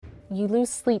You lose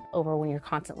sleep over when you're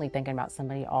constantly thinking about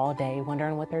somebody all day,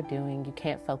 wondering what they're doing. You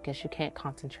can't focus, you can't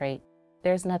concentrate.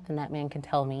 There's nothing that man can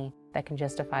tell me that can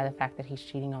justify the fact that he's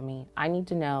cheating on me. I need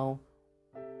to know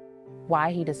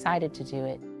why he decided to do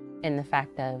it, and the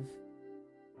fact of,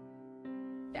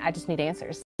 I just need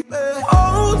answers.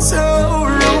 Hotel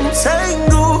room,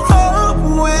 tangle up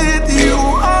with you.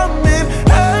 I'm in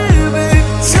heaven.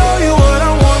 Tell you what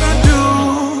I wanna do.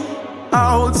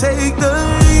 I'll take the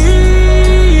lead.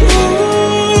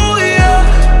 Ooh, yeah.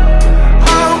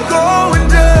 I'm going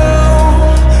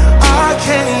down. I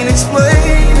can't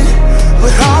explain it,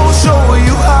 but I'll show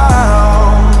you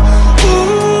how.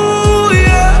 Ooh,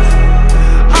 yeah.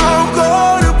 I'm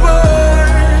gonna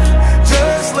burn.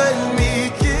 Just let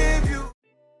me give you.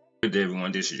 Good day,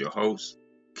 everyone. This is your host,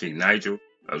 King Nigel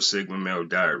of Sigma Male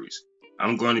Diaries.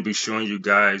 I'm going to be showing you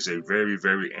guys a very,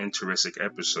 very interesting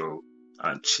episode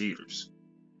on cheaters.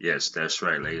 Yes, that's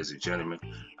right, ladies and gentlemen.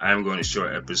 I am going to show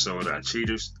an episode on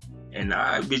cheaters, and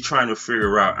I'll be trying to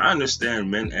figure out. I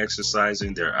understand men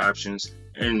exercising their options,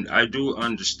 and I do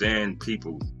understand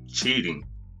people cheating,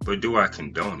 but do I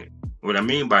condone it? What I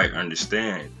mean by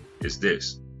understand is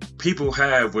this: people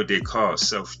have what they call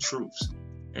self-truths,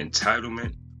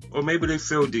 entitlement, or maybe they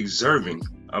feel deserving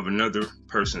of another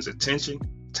person's attention,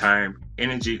 time,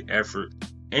 energy, effort,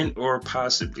 and or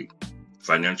possibly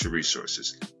financial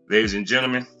resources. Ladies and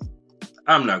gentlemen,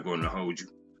 I'm not going to hold you.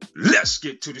 Let's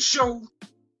get to the show.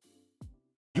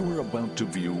 You are about to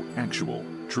view actual,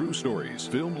 true stories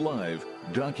filmed live,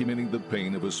 documenting the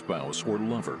pain of a spouse or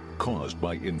lover caused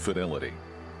by infidelity.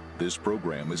 This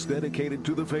program is dedicated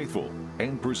to the faithful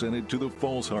and presented to the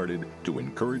false-hearted to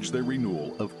encourage their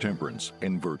renewal of temperance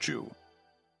and virtue.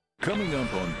 Coming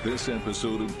up on this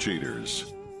episode of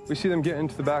Cheaters. We see them get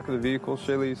into the back of the vehicle,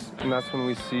 Shalyce, and that's when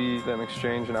we see them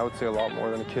exchange, and I would say a lot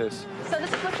more than a kiss. So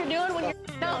this is what you're doing when you're...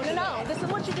 No. This is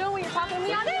what you're doing when you're talking to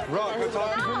me on it? Rock, can I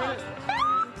talk to you for a minute?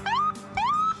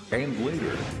 And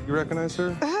later, You recognize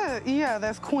her? Yeah,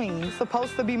 that's Queen.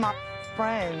 Supposed to be my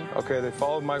friend. Okay, they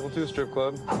followed Michael to a strip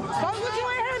club. That's what you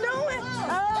in here doing?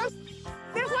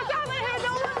 That's what y'all in here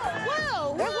doing?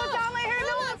 Whoa! That's what y'all in here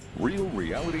doing? Real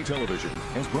Reality Television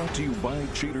is brought to you by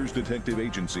Cheaters Detective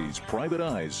Agency's Private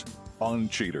Eyes on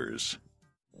Cheaters.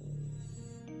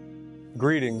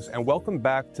 Greetings, and welcome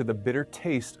back to the bitter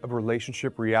taste of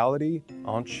relationship reality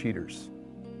on Cheaters.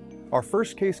 Our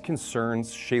first case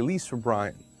concerns Shalyce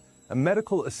O'Brien, a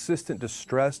medical assistant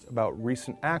distressed about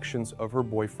recent actions of her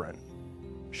boyfriend.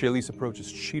 Shalyce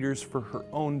approaches Cheaters for her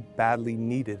own badly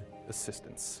needed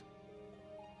assistance.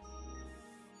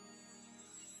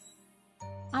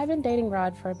 I've been dating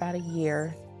Rod for about a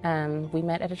year. We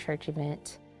met at a church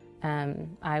event.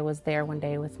 I was there one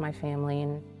day with my family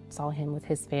and saw him with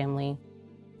his family.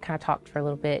 Kind of talked for a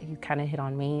little bit. He kind of hit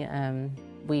on me.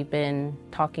 We've been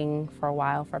talking for a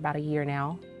while, for about a year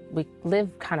now. We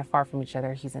live kind of far from each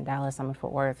other. He's in Dallas, I'm in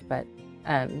Fort Worth, but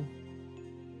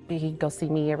he'd go see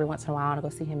me every once in a while, and I'd go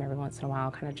see him every once in a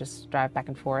while, kind of just drive back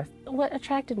and forth. What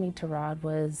attracted me to Rod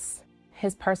was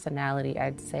his personality,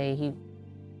 I'd say.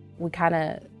 We kind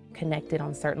of connected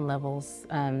on certain levels,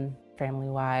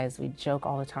 family-wise. We joke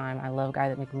all the time. I love a guy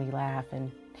that makes me laugh,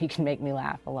 and he can make me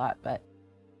laugh a lot, but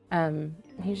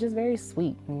he's just very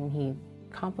sweet, and he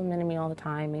complimented me all the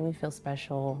time, made me feel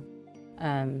special.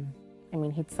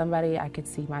 He's somebody I could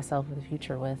see myself in the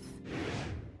future with.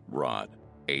 Rod,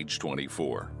 age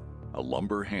 24, a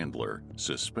lumber handler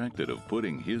suspected of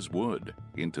putting his wood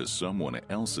into someone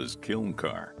else's kiln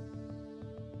car.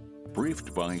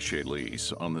 Briefed by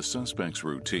Shalyce on the suspect's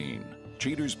routine,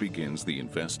 Cheaters begins the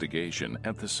investigation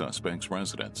at the suspect's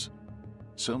residence.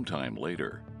 Sometime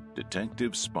later,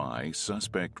 detectives spy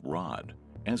suspect Rod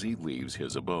as he leaves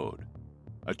his abode.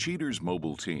 A Cheaters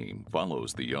mobile team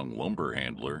follows the young lumber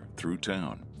handler through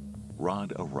town.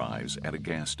 Rod arrives at a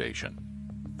gas station.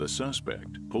 The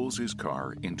suspect pulls his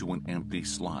car into an empty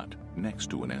slot next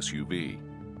to an SUV.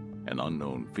 An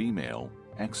unknown female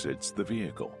exits the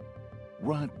vehicle.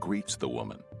 Rod greets the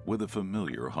woman with a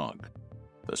familiar hug.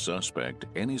 The suspect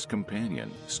and his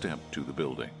companion step to the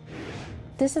building.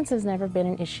 Distance has never been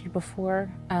an issue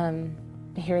before.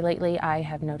 Here lately, I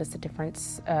have noticed a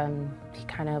difference. He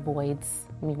kind of avoids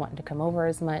me wanting to come over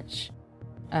as much,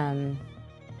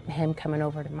 him coming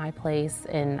over to my place,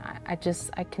 and I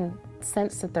can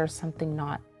sense that there's something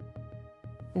not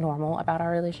normal about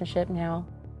our relationship now.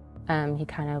 He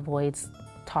kind of avoids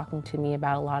talking to me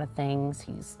about a lot of things.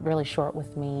 He's really short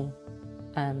with me.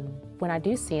 When I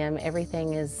do see him,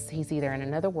 everything is, he's either in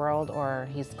another world or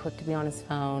he's quick to be on his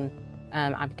phone.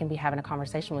 I can be having a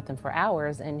conversation with him for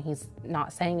hours and he's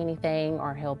not saying anything,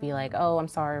 or he'll be like, "Oh, I'm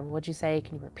sorry, what'd you say?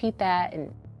 Can you repeat that?"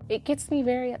 And It gets me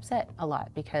very upset a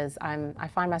lot because I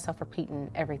find myself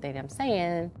repeating everything I'm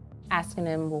saying, asking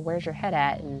him, well, where's your head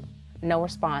at? And no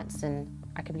response. And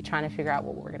I could be trying to figure out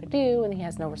what we're gonna do and he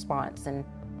has no response. And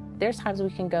there's times we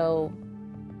can go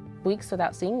weeks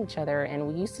without seeing each other, and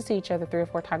we used to see each other 3 or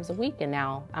 4 times a week, and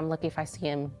now I'm lucky if I see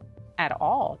him at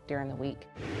all during the week.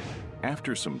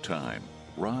 After some time,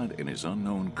 Rod and his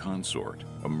unknown consort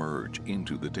emerge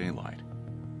into the daylight.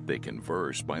 They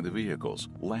converse by the vehicles,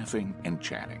 laughing and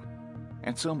chatting.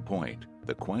 At some point,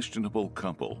 the questionable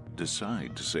couple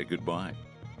decide to say goodbye.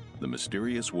 The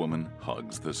mysterious woman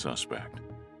hugs the suspect.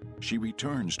 She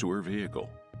returns to her vehicle.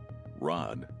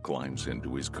 Rod climbs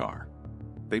into his car.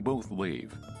 They both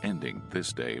leave, ending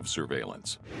this day of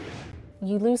surveillance.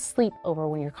 You lose sleep over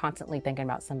when you're constantly thinking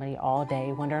about somebody all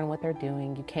day, wondering what they're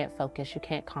doing. You can't focus, you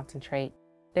can't concentrate.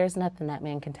 There's nothing that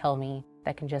man can tell me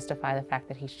that can justify the fact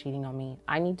that he's cheating on me.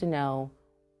 I need to know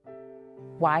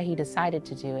why he decided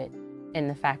to do it, and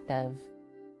the fact of,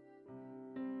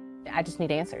 I just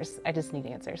need answers. I just need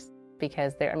answers.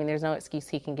 Because there's no excuse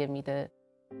he can give me to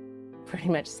pretty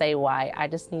much say why. I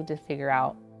just need to figure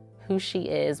out who she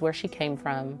is, where she came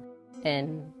from,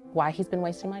 and why he's been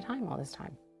wasting my time all this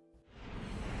time.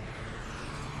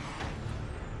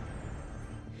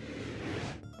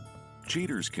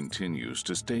 Cheaters continues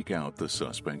to stake out the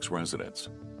suspect's residence.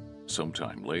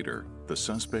 Sometime later, the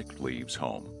suspect leaves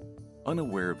home.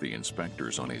 Unaware of the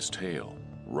inspectors on his tail,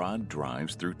 Rod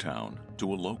drives through town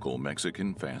to a local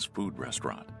Mexican fast food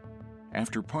restaurant.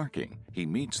 After parking, he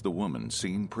meets the woman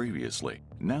seen previously,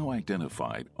 now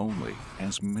identified only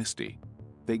as Misty.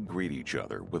 They greet each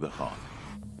other with a hug.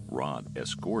 Rod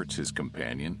escorts his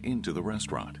companion into the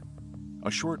restaurant.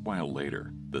 A short while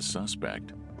later, the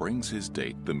suspect brings his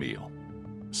date the meal.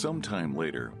 Sometime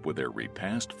later, with their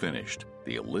repast finished,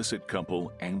 the illicit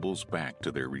couple ambles back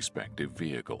to their respective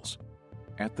vehicles.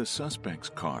 At the suspect's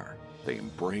car, they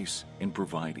embrace and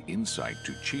provide insight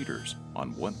to cheaters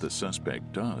on what the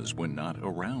suspect does when not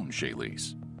around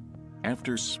Shalyce.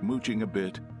 After smooching a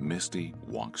bit, Misty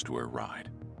walks to her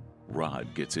ride. Rod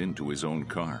gets into his own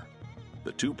car.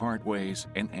 The two part ways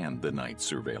and end the night's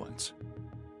surveillance.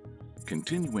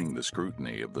 Continuing the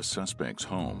scrutiny of the suspect's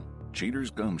home,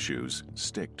 Cheater's gumshoes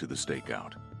stick to the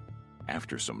stakeout.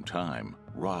 After some time,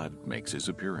 Rod makes his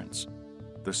appearance.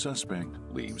 The suspect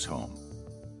leaves home.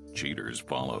 Cheaters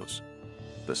follows.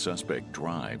 The suspect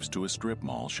drives to a strip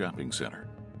mall shopping center.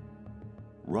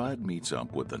 Rod meets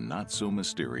up with the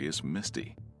not-so-mysterious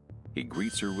Misty. He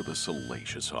greets her with a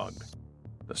salacious hug.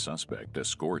 The suspect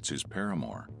escorts his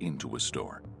paramour into a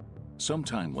store.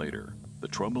 Sometime later, the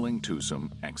troubling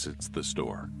twosome exits the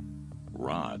store.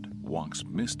 Rod walks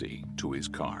Misty to his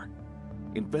car.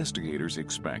 Investigators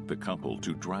expect the couple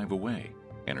to drive away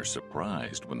and are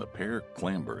surprised when the pair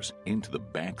clambers into the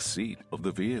back seat of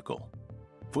the vehicle.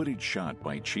 Footage shot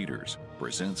by Cheaters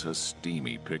presents a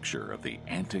steamy picture of the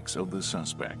antics of the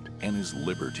suspect and his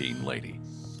libertine lady.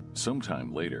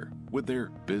 Sometime later, with their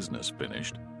business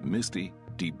finished, Misty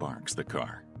debarks the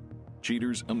car.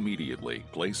 Cheaters immediately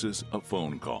places a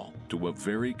phone call to a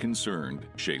very concerned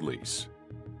Shalyce.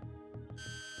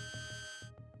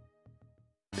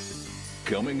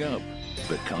 Coming up,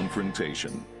 the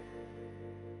confrontation.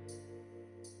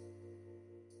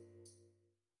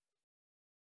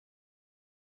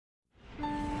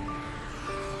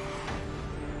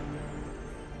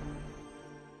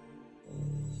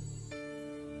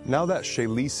 Now that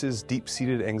Shalyce's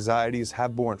deep-seated anxieties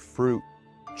have borne fruit,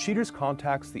 Cheaters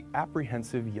contacts the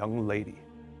apprehensive young lady.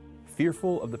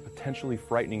 Fearful of the potentially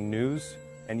frightening news,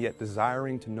 and yet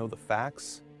desiring to know the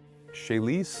facts,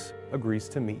 Shalyce agrees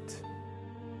to meet.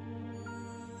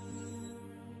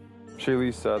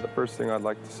 Shalyce, the first thing I'd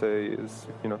like to say is,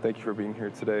 thank you for being here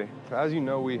today. As you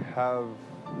know, we have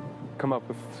come up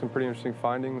with some pretty interesting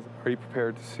findings. Are you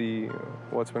prepared to see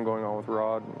what's been going on with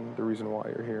Rod and the reason why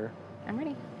you're here? I'm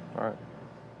ready. All right.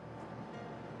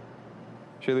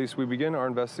 Shalyce, we begin our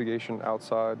investigation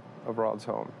outside of Rod's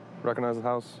home. Recognize the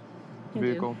house, the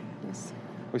vehicle? Yes.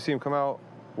 We see him come out,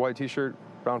 white t-shirt,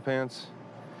 brown pants,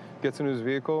 gets into his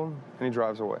vehicle, and he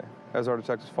drives away. As our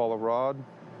detectives follow Rod,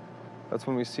 that's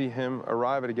when we see him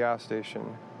arrive at a gas station,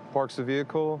 parks the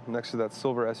vehicle next to that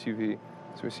silver SUV.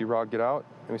 So we see Rod get out,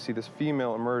 and we see this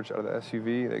female emerge out of the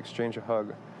SUV. They exchange a hug.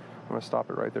 I'm gonna stop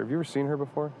it right there. Have you ever seen her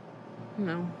before?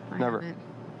 No, I Never. haven't.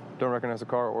 Don't recognize the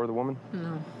car or the woman?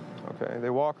 No. Okay, they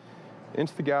walk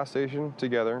into the gas station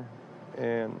together,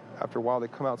 and after a while they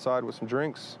come outside with some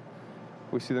drinks.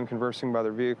 We see them conversing by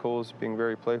their vehicles, being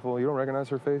very playful. You don't recognize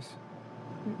her face?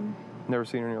 Mm-mm. Never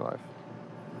seen her in your life?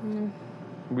 Mm.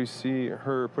 We see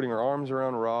her putting her arms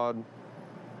around Rod,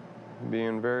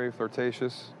 being very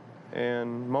flirtatious,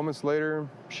 and moments later,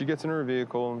 She gets in her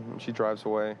vehicle and she drives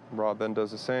away. Rod then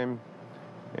does the same,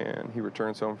 and he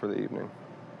returns home for the evening.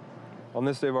 On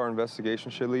this day of our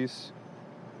investigation, Shalyce,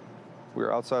 we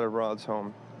are outside of Rod's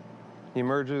home. He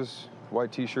emerges,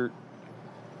 white t-shirt,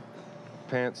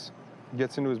 pants,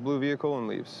 gets into his blue vehicle and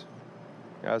leaves.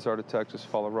 As our detectives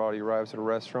follow Rod, he arrives at a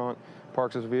restaurant,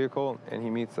 parks his vehicle, and he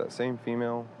meets that same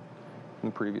female from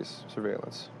the previous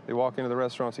surveillance. They walk into the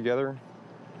restaurant together,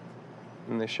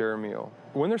 and they share a meal.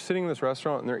 When they're sitting in this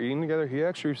restaurant and they're eating together, he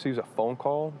actually receives a phone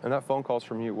call, and that phone call's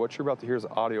from you. What you're about to hear is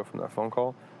audio from that phone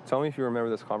call. Tell me if you remember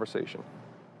this conversation.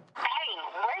 Hey,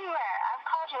 where you at? I've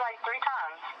called you like 3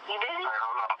 times. You busy? Hey,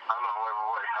 hold on,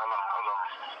 wait. Hold on.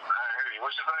 I ain't hear you.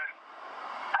 What you saying?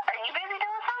 Are you busy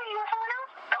doing something? You with someone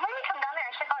else? Don't let me come down there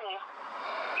and check on you.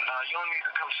 Nah, you don't need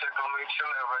to come check on me.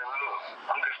 Chill out right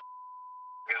now. I'm just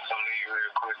getting something to you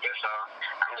real quick, that's all.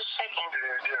 I'm just checking.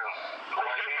 Yeah.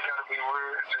 Like, you ain't gotta be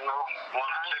weird, you know? Want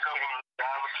to check up on you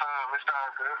all the time. It's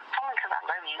all good. Only because I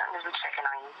love you. I'm just be checking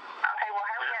on you. Okay, well,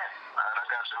 hurry up. All right, I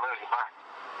got you. Love you. Bye.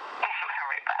 All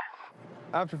right,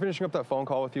 bye. After finishing up that phone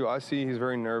call with you, I see he's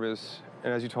very nervous,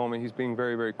 and as you told me, he's being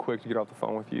very, very quick to get off the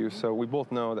phone with you, so we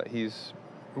both know that he's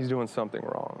doing something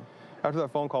wrong. After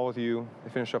that phone call with you, they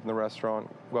finish up in the restaurant,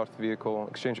 go out to the vehicle,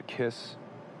 exchange a kiss,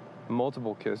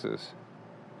 multiple kisses.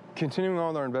 Continuing on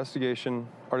with our investigation,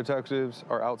 our detectives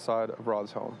are outside of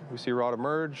Rod's home. We see Rod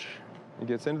emerge, he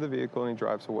gets into the vehicle, and he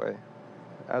drives away.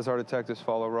 As our detectives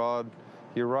follow Rod,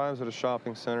 he arrives at a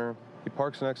shopping center. He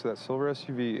parks next to that silver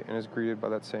SUV and is greeted by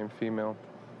that same female.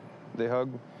 They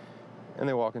hug, and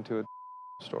they walk into a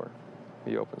store.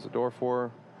 He opens the door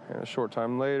for her, and a short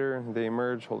time later, they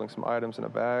emerge holding some items in a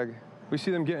bag. We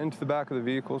see them get into the back of the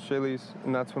vehicle, Shalyce,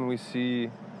 and that's when we see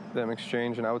them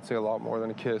exchange, and I would say a lot more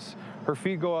than a kiss. Her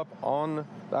feet go up on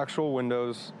the actual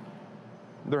windows.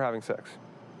 They're having sex.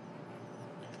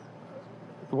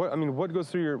 What goes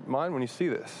through your mind when you see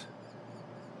this?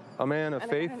 A man of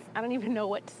faith? I don't even know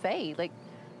what to say. Like,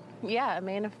 yeah, a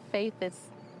man of faith is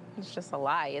just a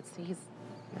lie. He's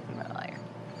a liar.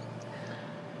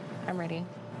 I'm ready.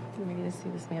 I'm ready to see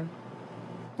this man.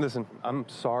 Listen, I'm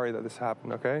sorry that this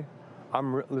happened, okay?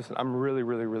 I'm really,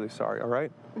 really, really sorry, all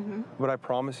right? Mm-hmm. But I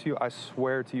promise you, I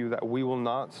swear to you that we will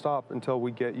not stop until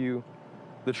we get you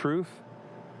the truth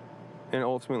and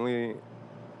ultimately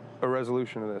a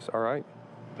resolution to this, all right?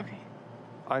 Okay.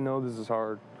 I know this is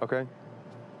hard, okay?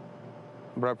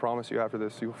 But I promise you after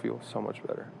this, you'll feel so much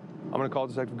better. I'm gonna call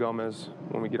Detective Gomez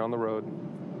when we get on the road.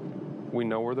 We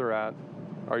know where they're at.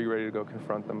 Are you ready to go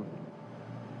confront them?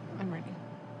 I'm ready.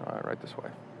 All right, right this way.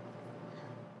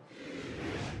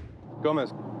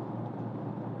 Gomez.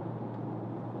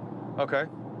 Okay.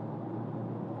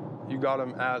 You got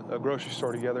them at a grocery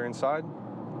store together inside?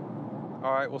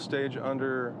 All right, we'll stage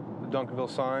under the Duncanville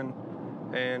sign,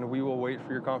 and we will wait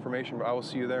for your confirmation, but I will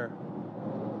see you there.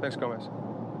 Thanks, Gomez.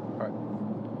 All right.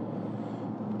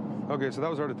 Okay, so that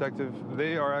was our detective.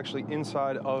 They are actually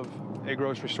inside of a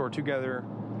grocery store together,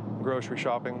 grocery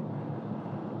shopping.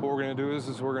 What we're gonna do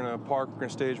is we're gonna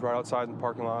stage right outside in the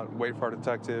parking lot, wait for our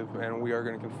detective, and we are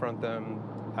gonna confront them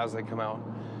as they come out.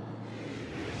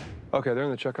 Okay, they're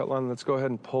in the checkout line. Let's go ahead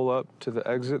and pull up to the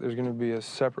exit. There's gonna be a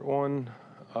separate one.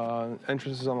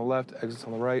 Entrance is on the left, exit's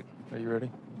on the right. Are you ready?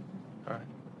 All right.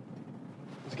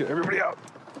 Let's get everybody out.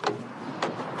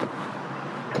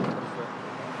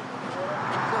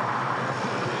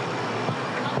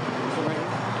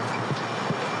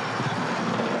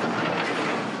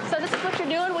 So this is what you're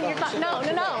doing when you're talking? No.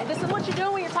 This is what you're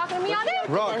doing when you're talking to me out there?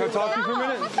 Rod, can I talk to you for a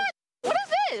minute? What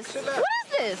is this? What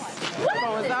is this? What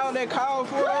is this? All that call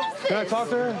for us? Can I talk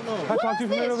to her? Can I talk to you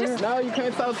for a minute over here? No, you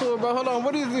can't talk to her, bro. Hold on,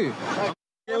 what is this?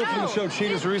 Looking to show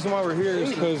Cheetah's. The reason why we're here is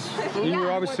because you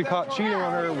were obviously caught cheating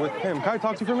on her with him. Can I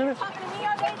talk to you for a minute?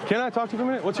 Can I talk to you for a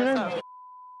minute? What's your name?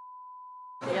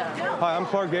 Hi, I'm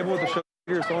Clark Gable with the show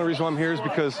here. The only reason why I'm here is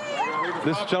because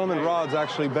this gentleman, Rod's,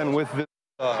 actually been with this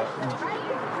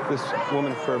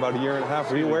woman for about 1.5 years.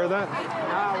 Were you aware of that?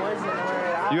 I wasn't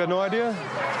aware. You had no idea?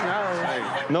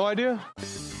 No. No idea?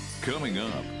 Coming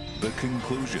up, the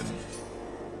conclusion.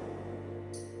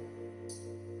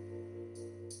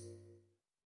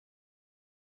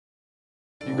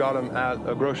 You got them at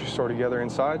a grocery store together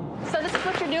inside? So this is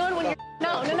what you're doing when you're...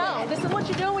 No. This is what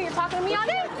you're doing when you're talking to me out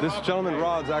there? This gentleman,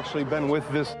 Rod's, actually been with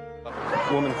this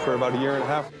woman for about 1.5 years.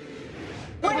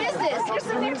 What is this? You're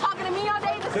sitting there talking to me all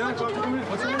day? This is what you're doing?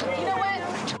 What's your name? You know what?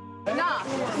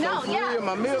 No, yeah.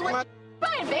 My milk, my...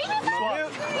 Fine, baby. Yeah.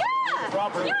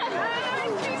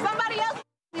 Somebody else,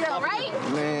 right?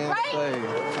 Man, right? Say,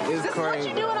 it's this crazy. is what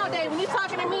you're doing all day when you're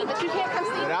talking to me, but you can't come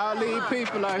see me. With all these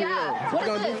people out Yeah. here. What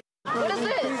is this? What is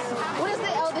this? What is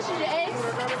this? Oh, this is your eggs? Is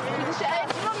this your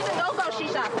eggs? You don't even go grocery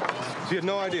shopping. So you had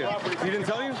no idea? He didn't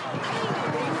tell you?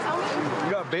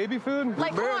 You got baby food?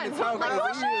 Like, come on. Like,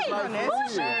 who's she?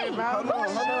 Who's she? What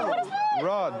is this?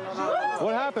 Rod,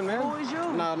 what happened, man? Who is you?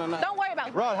 No. Don't worry about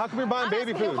it. Rod, how come you're buying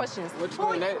baby food? Questions. What you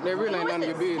mean? They really ain't none of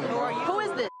your business. Who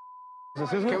is this? Is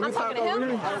this his man? Can we I'm talk talking to over him.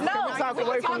 here? No, Can we talk we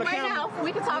away can from talk the right camera? now.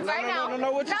 We can talk right now.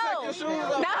 No, what you take your shoes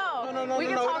off? No. We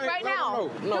can talk right now.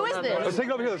 Who is this? Let's take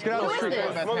it over here. Let's get out of the Who street. is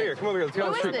this? Come over here. Come over here. Let's get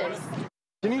out Who of the is street. this?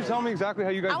 Can you tell me exactly how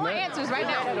you guys I want met? answers right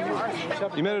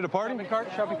now. You met at a party?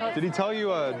 Did he tell you?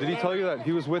 That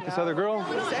he was with this other girl?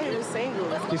 He said he was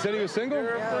single. He said he was single?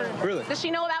 Really? Does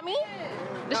she know about me?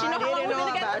 Does she know how long we've been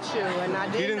together? About you, and I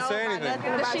didn't didn't say anything.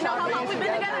 Does she know how long we've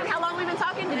been together? How long we've been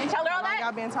talking? Did you tell her all that?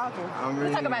 Y'all been talking.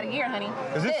 We talk about a year, honey.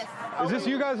 Is this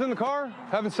you guys in the car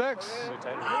having sex?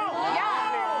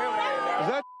 Yeah. Is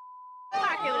that?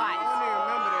 Parking lot.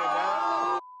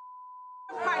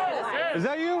 Is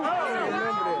that you?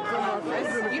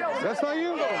 That's not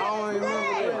you?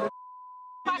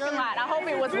 Parking lot. I hope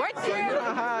it was worth it. You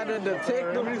don't hire the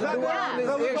detective to do all this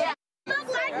extra. Look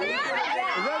like this.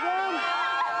 Is that them?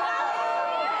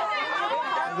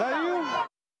 Is that you?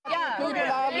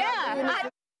 Yeah.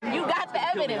 You got the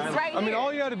evidence right here. I mean,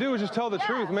 all you had to do was just tell the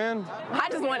truth, man. I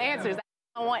just want answers.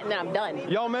 I want, and then I'm done.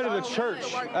 Y'all met at a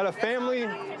church, at a family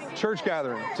church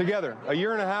gathering together a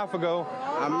year and a half ago.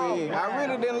 I mean, I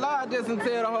really didn't lie, just and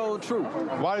tell the whole truth.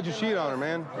 Why did you cheat on her,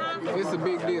 man? It's a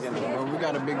big distance, bro. We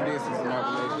got a big distance in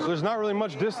our relationship. There's not really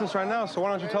much distance right now, so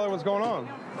why don't you tell her what's going on?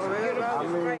 I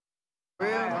mean,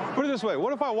 Put it this way,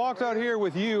 what if I walked out here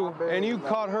with you and you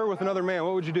caught her with another man?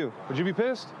 What would you do? Would you be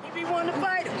pissed? If he wanted to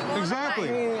fight him.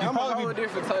 Exactly. I'm a whole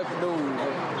different type of dude.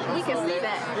 We can see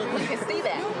that. We can see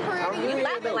that. You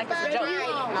laughing like it's a joke.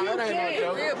 No, that ain't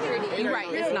no joke. You're right.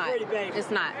 It's not. It's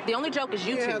not. The only joke is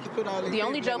you two. The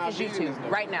only joke is you two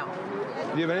right now.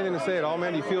 Do you have anything to say at all,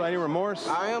 man? Do you feel any remorse?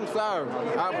 I am sorry.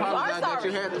 I apologize that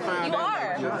you had to find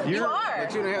out. You are.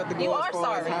 That you didn't have to go You as are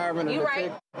far as sorry. hiring a You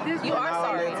right. detective. You are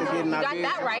sorry. You got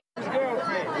that right.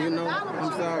 You know,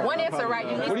 I'm sorry. One answer right.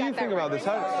 You What do you think about this?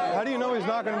 How do you know he's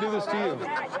not going to do this to you?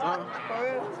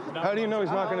 How do you know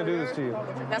he's not going to do this to you?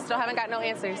 I still haven't got no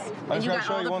answers. And you got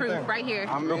all the proof right here.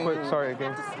 Real quick, sorry,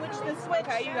 again. Switch.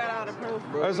 How you got all the proof?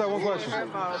 I just have one question. I'm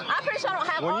pretty sure I don't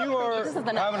have When all you the are proof. This is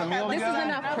enough. having a meal This is together?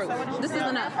 enough proof. This is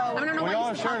enough. I don't know When why y'all are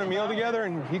you keep sharing a meal together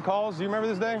and he calls, do you remember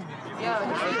this day?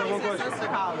 Yeah, One question.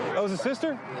 That was a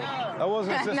sister? That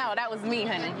wasn't a sister. No, that was me,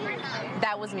 honey.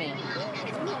 That was me. And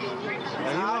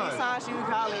you all lied. these times you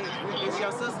call it, it's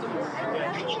your sister.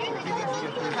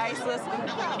 Hey, sister.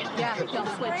 Yeah, don't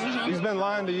switch. He's been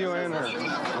lying to you and her.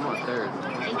 I'm on third.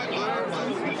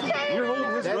 You're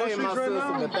holding his That ain't groceries my right sister,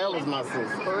 now? but that was my sister.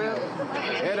 For real?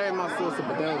 That ain't my sister,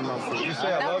 but that was my sister. You say I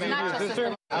That love was you to not your your sister?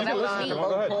 sister. That was me. Go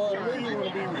ahead.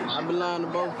 I belong to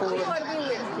both parties.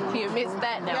 He admits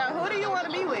that now. Yeah, who do you want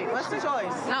to be with? What's the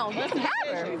choice? No, let's have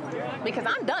her. Because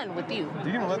I'm done with you.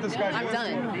 You gonna let this guy I'm do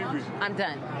done. I'm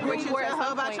done. Did you tell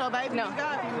her about your baby No. you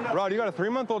got? this? Rod, you got a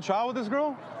 3-month-old child with this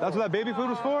girl? That's what that baby food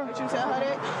was for? Did you tell her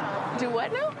that? Do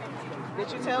what now?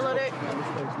 Did you tell her that?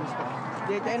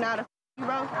 Did they not you,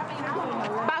 bro?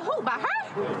 By who? By her?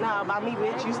 Nah, by me,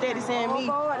 bitch. You steady saying me.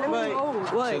 But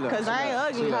what? Because I ain't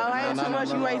ugly, ho. I ain't too much.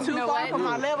 You ain't too far from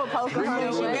my level, post. You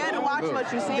better watch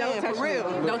what you saying, for real.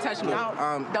 Don't touch me.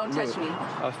 Don't touch me.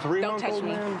 A 3-month-old Don't touch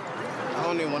me. man? I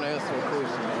don't even want to answer a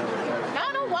question.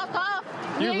 No, don't walk off.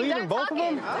 You're We ain't leaving done both of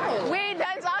talking. them? We ain't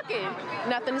done talking.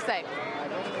 Nothing to say.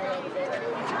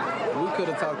 We could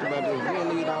have talked about this. We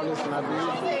didn't need all this and I did.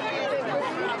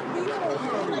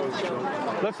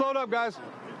 Let's load up, guys.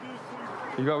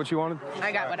 You got what you wanted?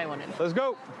 I got what I wanted. Let's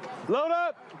go. Load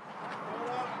up.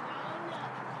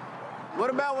 What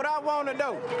about what I want to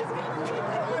do?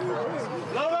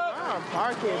 Load up.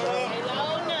 Park it, bro.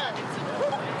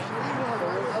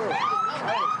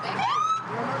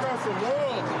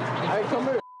 Hey, come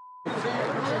here.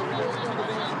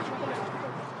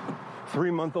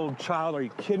 3-month-old child, are you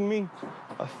kidding me?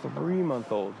 A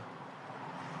 3-month-old.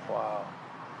 Wow.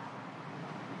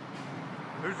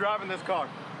 Who's driving this car?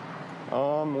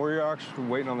 We're actually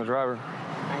waiting on the driver.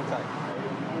 Hang tight.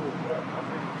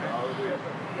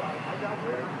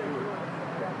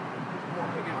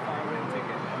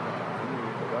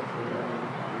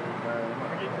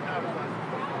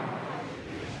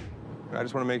 I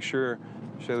just want to make sure,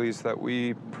 Shalyce, that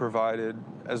we provided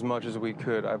as much as we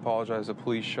could. I apologize, the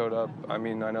police showed up. I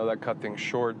mean, I know that cut things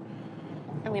short.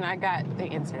 I mean, I got the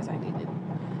answers I needed.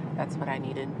 That's what I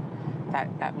needed.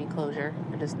 That got me closure.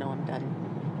 I just know I'm done.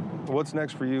 What's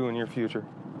next for you in your future?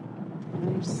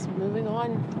 I'm just moving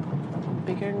on.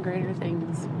 Bigger and greater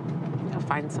things. I'll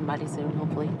find somebody soon,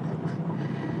 hopefully.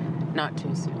 Not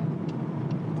too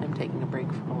soon. I'm taking a break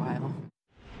for a while.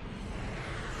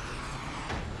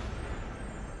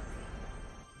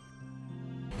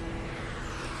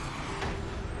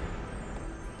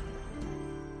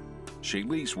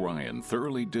 Shalyce Ryan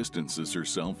thoroughly distances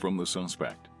herself from the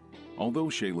suspect. Although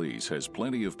Shalyce has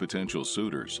plenty of potential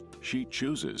suitors, she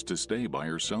chooses to stay by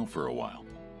herself for a while.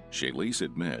 Shalyce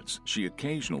admits she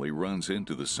occasionally runs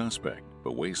into the suspect,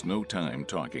 but wastes no time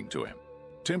talking to him.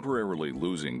 Temporarily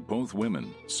losing both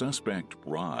women, suspect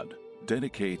Rod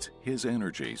dedicates his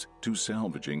energies to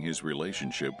salvaging his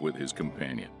relationship with his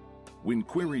companion. When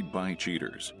queried by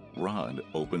cheaters, Rod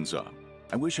opens up.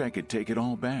 "I wish I could take it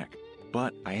all back,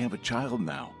 but I have a child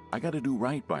now. I gotta do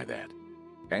right by that."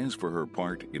 As for her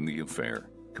part in the affair,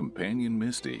 companion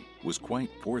Misty was quite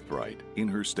forthright in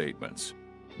her statements.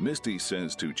 Misty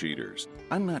says to cheaters,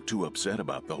 "I'm not too upset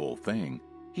about the whole thing.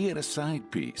 He had a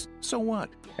side piece. So what?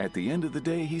 At the end of the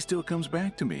day, he still comes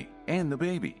back to me and the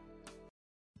baby."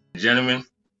 Gentlemen,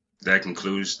 that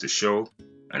concludes the show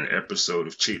and the episode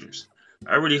of Cheaters.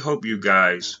 I really hope you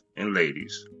guys and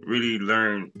ladies really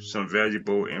learned some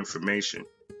valuable information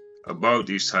about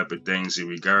these type of things in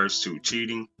regards to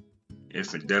cheating,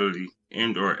 infidelity,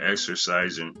 and or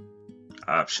exercising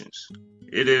options.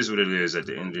 It is what it is at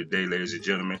the end of the day, ladies and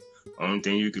gentlemen. Only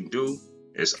thing you can do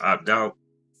is opt out,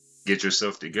 get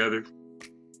yourself together,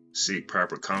 seek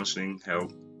proper counseling,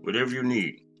 help, whatever you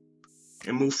need,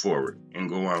 and move forward and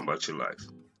go on about your life.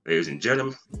 Ladies and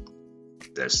gentlemen,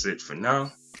 that's it for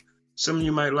now. Some of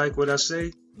you might like what I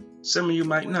say, some of you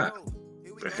might not.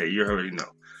 But hey, you already know.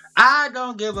 I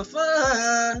don't give a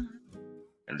fuck.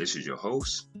 And this is your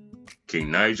host,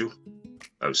 King Nigel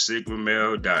of Sigma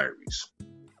Male Diaries.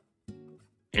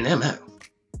 And I'm out.